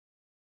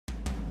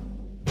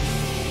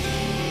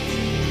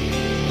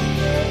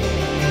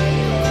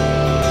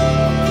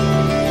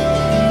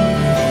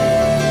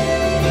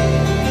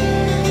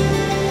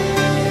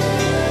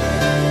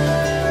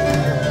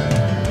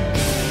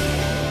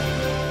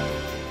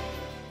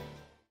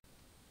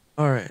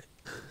Alright,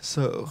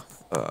 so,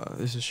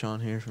 this is Sean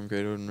here from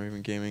Great Odin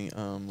Raven Gaming,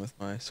 with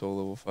my Soul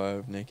Level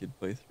 5 Naked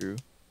playthrough.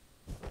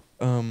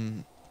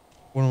 Um,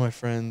 One of my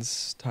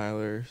friends,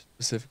 Tyler,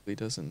 specifically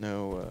doesn't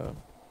know,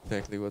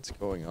 exactly what's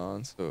going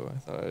on, so I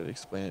thought I'd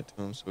explain it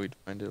to him so he'd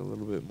find it a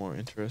little bit more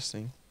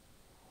interesting.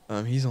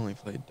 He's only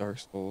played Dark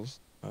Souls,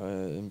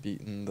 and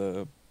beaten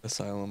the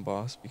Asylum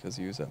boss because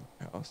he was at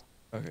my house.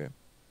 Okay,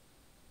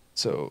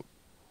 so,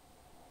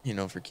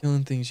 for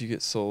killing things you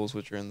get souls,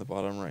 which are in the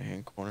bottom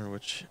right-hand corner,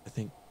 which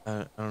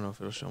I don't know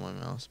if it'll show my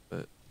mouse,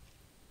 but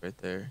right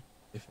there,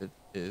 if it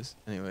is.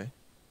 Anyway,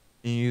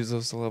 and you use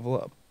those to level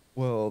up.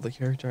 Well, the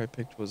character I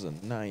picked was a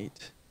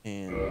knight,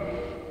 and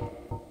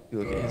if you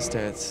look at his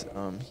stats,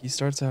 he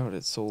starts out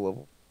at soul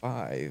level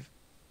 5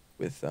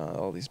 with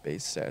all these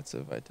base stats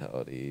of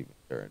vitality,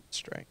 endurance,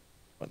 strength,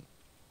 whatnot.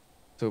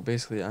 So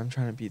basically, I'm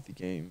trying to beat the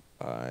game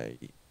by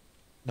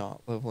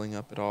not leveling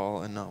up at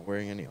all and not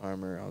wearing any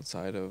armor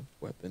outside of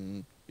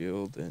weapon,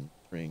 shield, and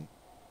ring.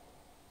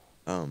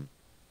 Um,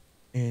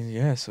 and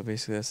yeah, so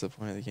basically that's the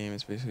point of the game.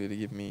 It's basically to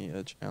give me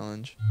a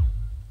challenge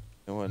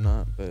and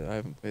whatnot, but I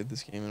haven't played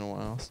this game in a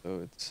while,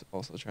 so it's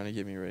also trying to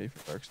get me ready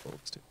for Dark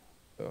Souls too.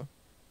 So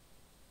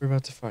we're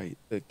about to fight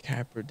the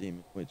Capra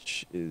demon,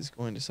 which is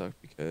going to suck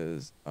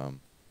because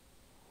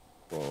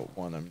well,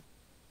 one, I'm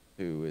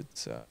two,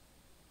 it's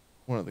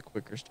one of the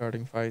quicker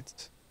starting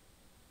fights,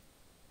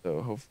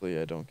 so hopefully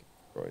I don't get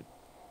destroyed.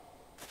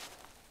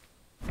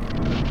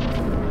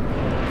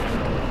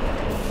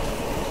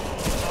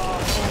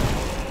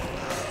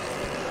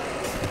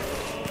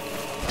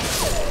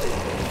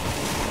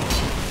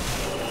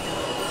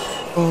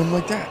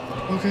 Like that.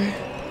 Okay.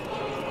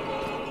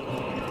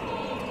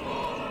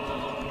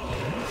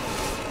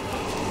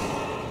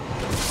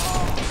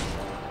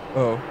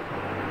 Oh.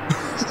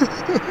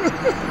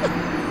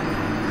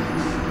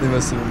 They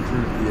must have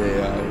improved the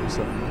AI or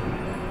something.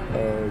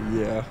 Oh,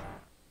 yeah.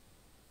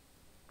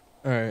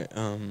 Alright,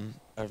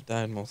 I've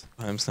died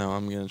multiple times now.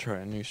 I'm gonna try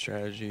a new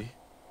strategy.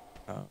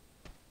 Uh,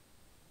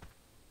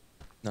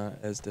 Not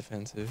as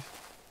defensive.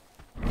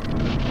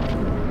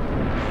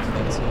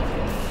 Offensive.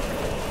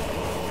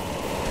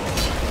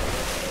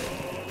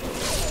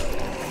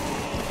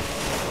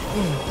 A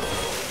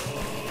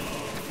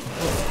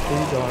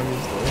dog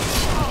is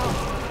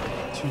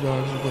dead. Two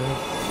dogs are dead.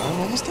 I'm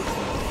almost dead.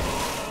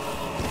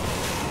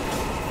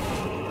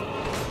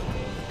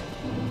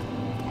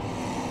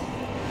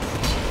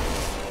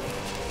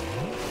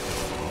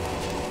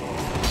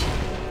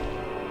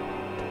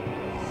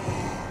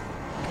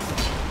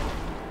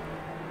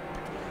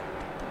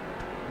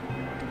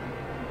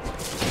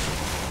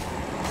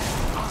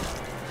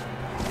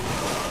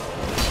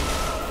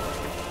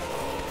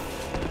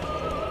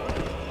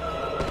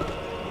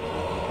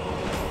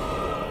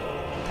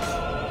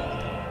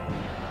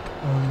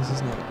 This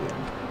is not good.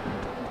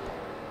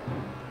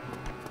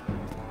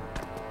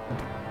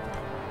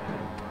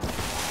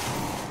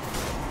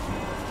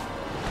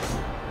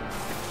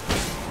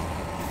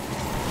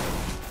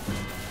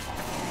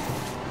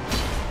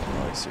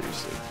 Like,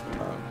 seriously.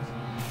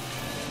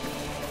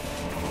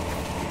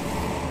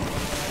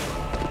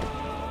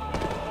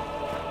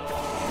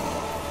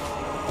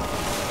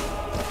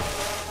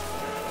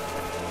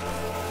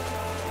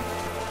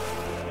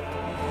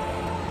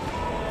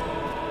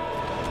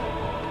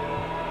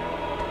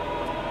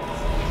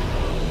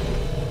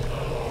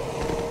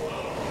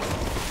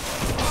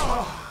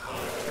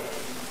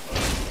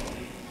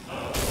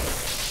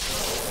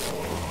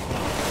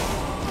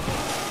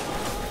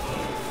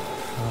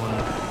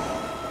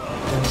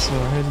 So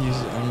I'm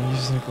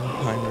using a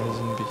pine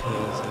resin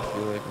because I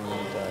feel like I'm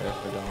gonna die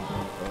if I don't.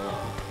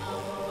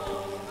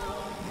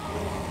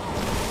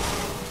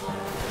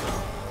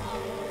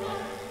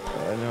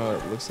 I know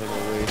it looks like a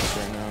waste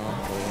right now,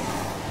 but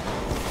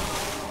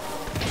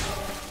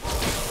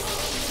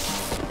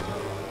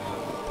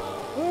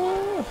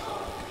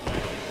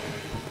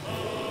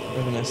I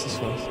have an Estus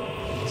flask.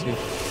 Let's go.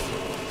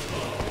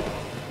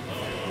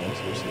 Yeah,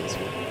 seriously, let's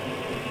go.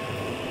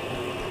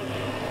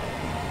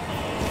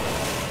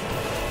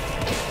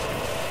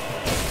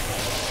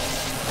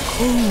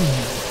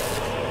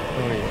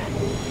 Oh yeah.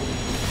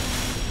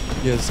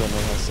 You guys don't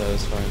know how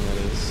satisfying that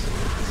is.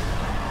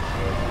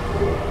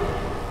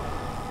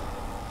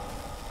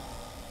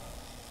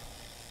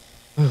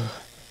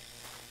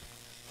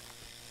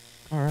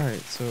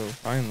 Alright, so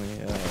finally,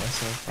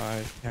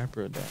 SL5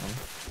 Capra down.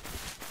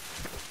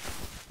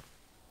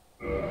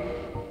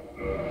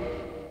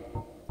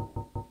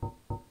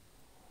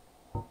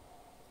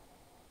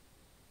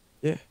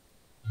 Yeah.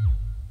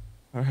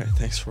 Alright,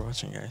 thanks for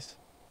watching, guys.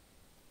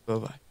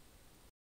 Bye-bye.